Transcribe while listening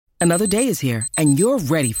Another day is here, and you're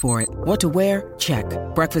ready for it. What to wear? Check.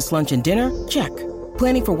 Breakfast, lunch, and dinner? Check.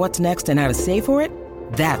 Planning for what's next and how to save for it?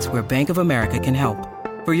 That's where Bank of America can help.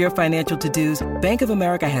 For your financial to-dos, Bank of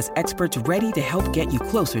America has experts ready to help get you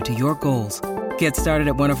closer to your goals. Get started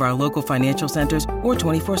at one of our local financial centers or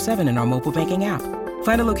 24/7 in our mobile banking app.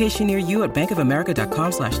 Find a location near you at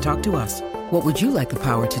bankofamerica.com/talktous. What would you like the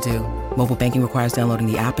power to do? Mobile banking requires downloading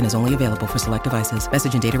the app and is only available for select devices.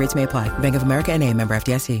 Message and data rates may apply. Bank of America N.A., member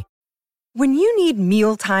FDIC. When you need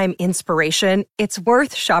mealtime inspiration, it's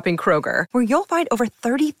worth shopping Kroger, where you'll find over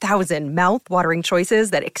 30,000 mouth-watering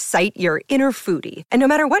choices that excite your inner foodie. And no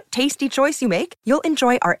matter what tasty choice you make, you'll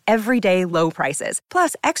enjoy our everyday low prices,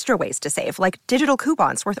 plus extra ways to save, like digital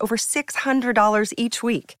coupons worth over $600 each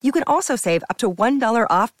week. You can also save up to $1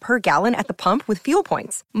 off per gallon at the pump with fuel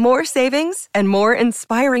points. More savings and more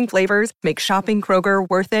inspiring flavors make shopping Kroger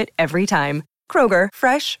worth it every time. Kroger,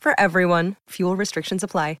 fresh for everyone. Fuel restrictions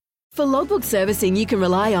apply. For logbook servicing you can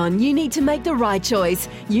rely on, you need to make the right choice.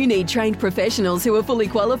 You need trained professionals who are fully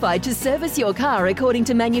qualified to service your car according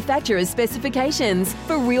to manufacturer's specifications.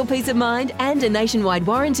 For real peace of mind and a nationwide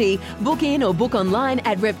warranty, book in or book online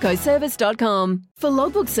at repcoservice.com. For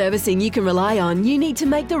logbook servicing you can rely on, you need to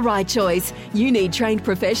make the right choice. You need trained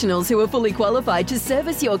professionals who are fully qualified to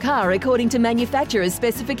service your car according to manufacturer's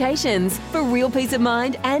specifications. For real peace of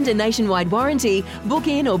mind and a nationwide warranty, book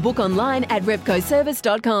in or book online at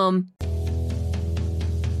repcoservice.com.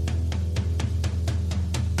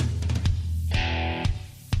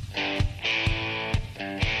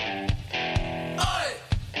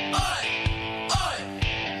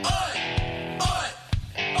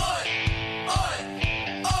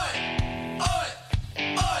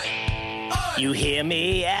 You hear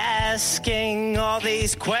me asking all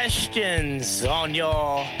these questions on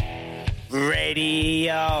your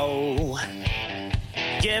radio,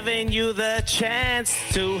 giving you the chance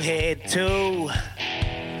to head to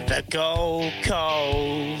the Gold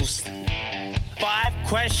Coast. 5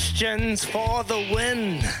 questions for the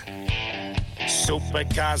win.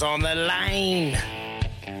 Supercars on the line.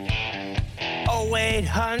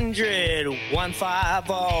 0800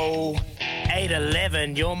 150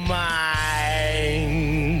 811, you're mine.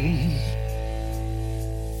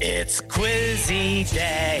 It's Quizzy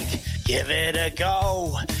Dag, give it a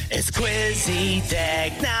go. It's Quizzy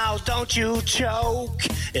Dag, now don't you choke.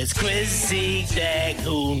 It's Quizzy Dag,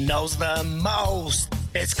 who knows the most?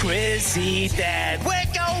 It's Quizzy Dag,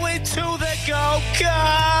 we're going to the Gold Coast.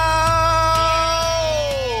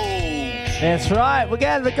 That's right, we're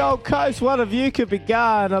going to the Gold Coast. One of you could be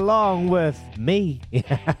going along with me.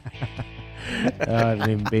 I haven't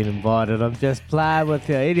even been invited. I'm just playing with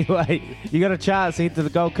you. Anyway, you got a chance to head to the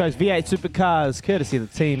Gold Coast. V8 Supercars, courtesy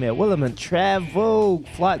of the team at Willamette Travel.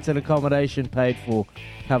 Flights and accommodation paid for,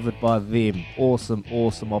 covered by them. Awesome,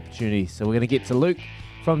 awesome opportunity. So we're going to get to Luke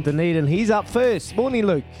from Dunedin. He's up first. Morning,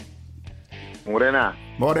 Luke. Morena.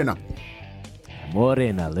 Morena,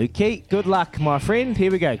 Lukey. Good luck, my friend.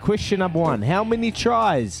 Here we go. Question number 1. How many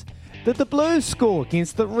tries did the Blues score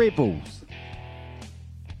against the Rebels?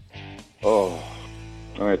 Oh,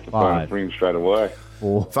 I have to phone a friend straight away.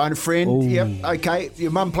 4. Phone a friend. Ooh. Yep. Okay.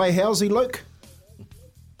 Your mum play housey, Luke?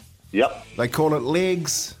 Yep. They call it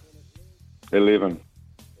legs. 11.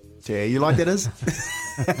 Yeah, you like that, is?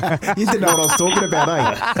 You didn't know what I was talking about,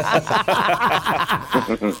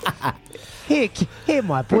 eh? Here,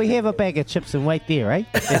 my boy, have a bag of chips and wait there, eh?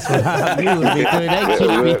 That's what you would be doing, eh,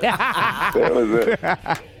 Kiwi? That was it.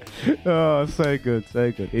 Oh, so good,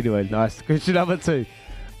 so good. Anyway, nice. Question number 2.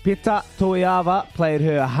 Peta Toiava played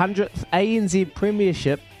her 100th ANZ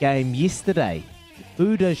Premiership game yesterday.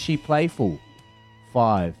 Who does she play for?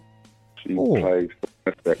 5. She 4. plays for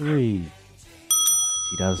Mystics. 3.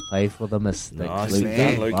 She does play for the Mystics. Nice, Luke.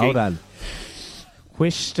 man, Lukey. Well done.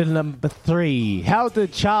 Question number 3. How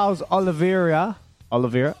did Charles Oliveira,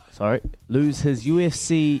 lose his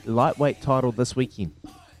UFC lightweight title this weekend?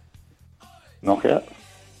 Knockout.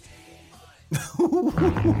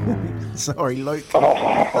 Sorry, Luke.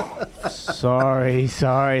 Sorry,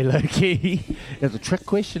 Lukey. That's a trick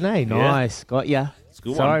question, eh? Nice. Got ya.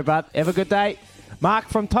 Sorry, bud. Have a good day. Mark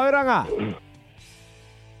from Tauranga.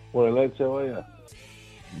 Well, lads, how are you?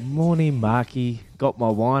 Morning, Marky. Got my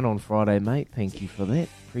wine on Friday, mate. Thank you for that.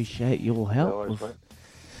 Appreciate your help. No worries, mate.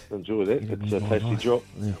 Enjoy that. It's a tasty drop.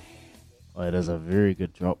 Yeah. Oh, it is a very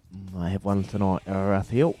good drop. I have one tonight,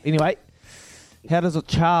 Raphael. Anyway, how does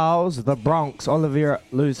Charles, the Bronx, Oliveira,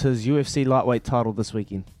 lose his UFC lightweight title this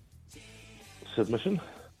weekend? Submission.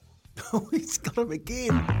 Oh, he's got him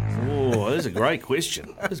again. Oh, that's a great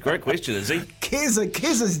question. That's a great question, is he?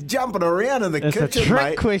 Kez is jumping around in the It's kitchen, a trick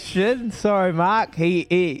mate. question. Sorry, Mark.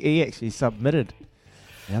 He actually submitted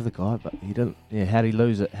The other guy, but he didn't. Yeah, how'd he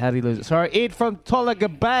lose it? Sorry, Ed from Tolaga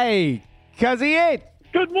Bay. Cuzzy Ed.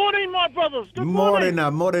 Good morning, my brothers. Good morning.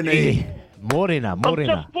 Morena. Morena. I'm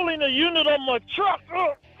just pulling a unit on my truck.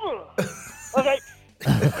 Okay.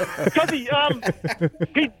 Cuzzy,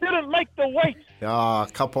 he didn't make the weight. Ka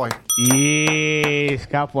point. Yes,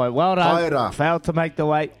 ka point. Well done. Haere. Failed to make the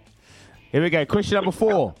weight. Here we go. Question number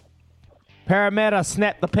 4. Parramatta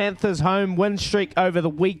snapped the Panthers' home win streak over the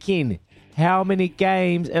weekend. How many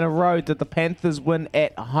games in a row did the Panthers win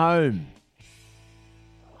at home?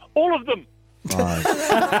 All of them. I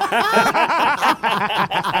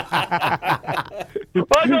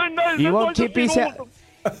don't know. You want Kempy's help?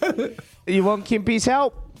 You want Kempy's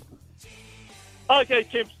help? Okay,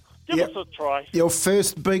 Kemp. Give us a try. Your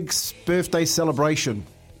first big birthday celebration.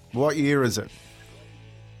 What year is it?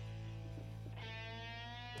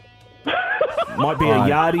 Might be a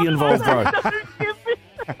yardie involved, bro.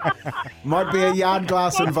 Might be a yard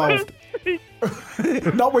glass involved.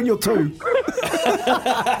 Not when you're 2.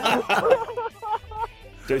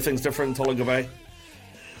 Do things different in Tolaga Bay.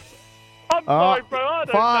 I'm sorry, bro. I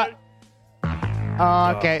don't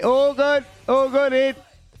know. Okay, all good, Ed.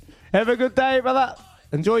 Have a good day, brother.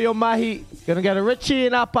 Enjoy your mahi. Gonna go to Richie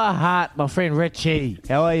in Upper Heart, my friend Richie.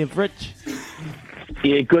 How are you, Rich?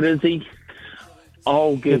 Yeah, good, is he?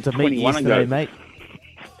 I'll give Good to meet you 21 yesterday, ago. mate.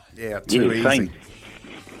 Yeah, too easy. Thanks.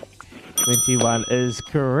 21 is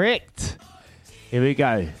correct. Here we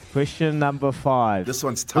go. Question number 5. This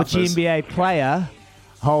one's tough. Which NBA player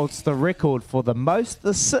holds the record for the most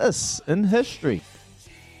assists in history?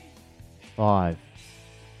 5,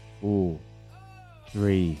 4,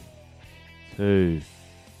 3, 2,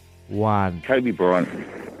 1. Kobe Bryant.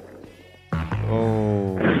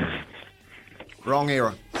 Oh, Wrong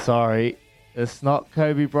era. sorry. It's not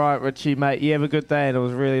Kobe Bryant, Richie, mate. You have a good day, and it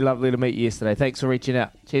was really lovely to meet you yesterday. Thanks for reaching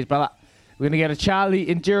out. Cheers, brother. We're going to go to Charlie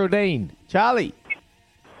and Geraldine. Charlie.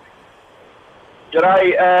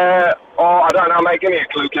 G'day. I don't know, mate. Give me a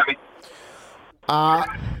clue, Kevin.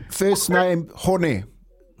 First name, Hone.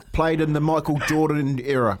 Played in the Michael Jordan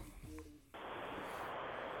era.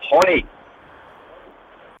 Honey.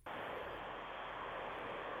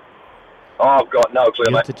 Oh, I've got no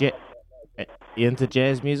clue, mate. You into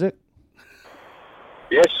jazz music?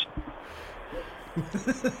 Yes.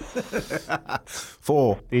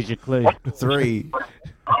 4. There's your clue. 3,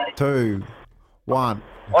 2, 1.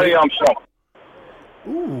 Louis Armstrong.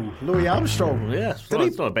 Ooh, Louis Armstrong. Yeah,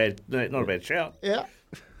 it's not a bad shout. Yeah.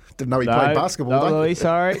 Didn't know he played basketball, No, though. Louis,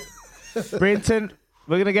 sorry. Brenton.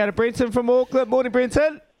 We're going to go to Brenton from Auckland. Morning,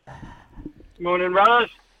 Brenton. Morning, brothers.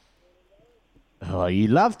 Oh, you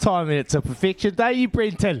love timing it to perfection, don't you,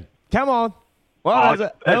 Brenton? Come on. What is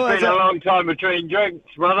it? It's been a long time between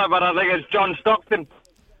drinks, brother, but I think it's John Stockton.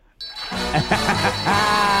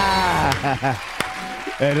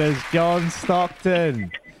 It is John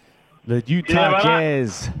Stockton, the Utah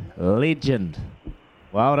Jazz legend.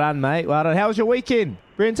 Well done, mate. Well done. How was your weekend,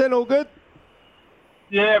 Brenton? All good?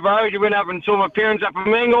 Yeah, bro. You went up and saw my parents up in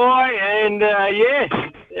Mengai, and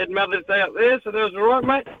had Mother's Day up there, so that was all right,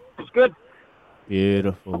 mate. It was good.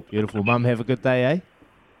 Beautiful, beautiful. Mum, have a good day, eh?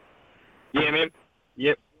 Yeah, man.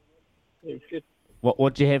 Yep. It was good.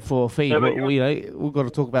 What'd you have for a feed? We've got to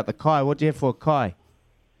talk about the kai. What'd you have for a kai?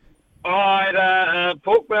 I had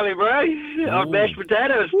pork belly, bro. I've mashed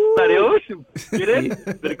potatoes. Bloody awesome. Get in.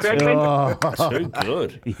 Bit of crackling. Too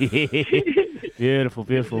good. Beautiful,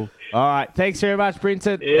 beautiful. All right. Thanks very much,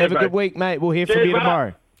 Brenton. Yeah, have a bro. good week, mate. We'll hear from you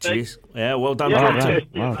tomorrow. Jeez. Yeah, well done, Yeah. Brenton.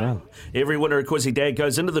 Well done. Every winner at Quizzy Dag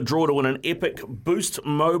goes into the draw to win an epic Boost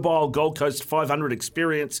Mobile Gold Coast 500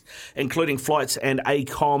 experience, including flights and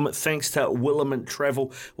ACOM. Thanks to Willamette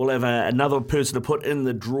Travel. We'll have another person to put in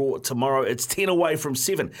the draw tomorrow. It's 10 away from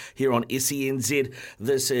 7 here on SENZ.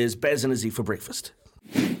 This is Baz and Izzy for breakfast.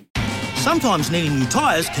 Sometimes needing new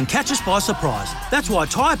tyres can catch us by surprise. That's why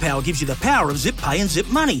Tyre Power gives you the power of Zip Pay and Zip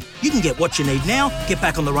Money. You can get what you need now, get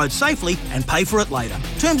back on the road safely and pay for it later.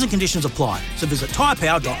 Terms and conditions apply. So visit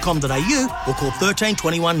tyrepower.com.au or call 13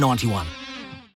 21 91.